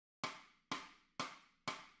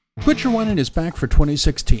Quit Your Whining is back for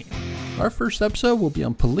 2016. Our first episode will be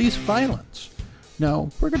on police violence.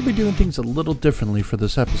 Now, we're going to be doing things a little differently for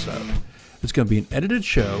this episode. It's going to be an edited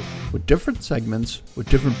show with different segments with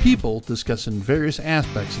different people discussing various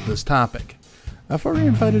aspects of this topic. I've already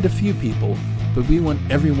invited a few people, but we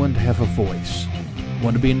want everyone to have a voice.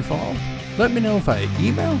 Want to be involved? Let me know via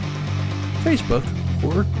email, Facebook,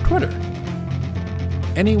 or Twitter.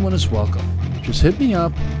 Anyone is welcome. Just hit me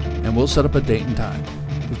up and we'll set up a date and time.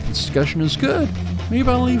 If the discussion is good, maybe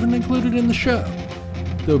I'll even include it in the show.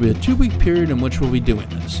 There will be a 2-week period in which we'll be doing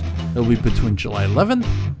this. It will be between July 11th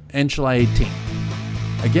and July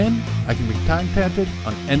 18th. Again, I can be contacted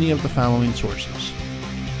on any of the following sources.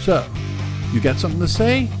 So, you got something to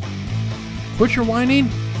say? Quit your whining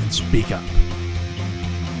and speak up.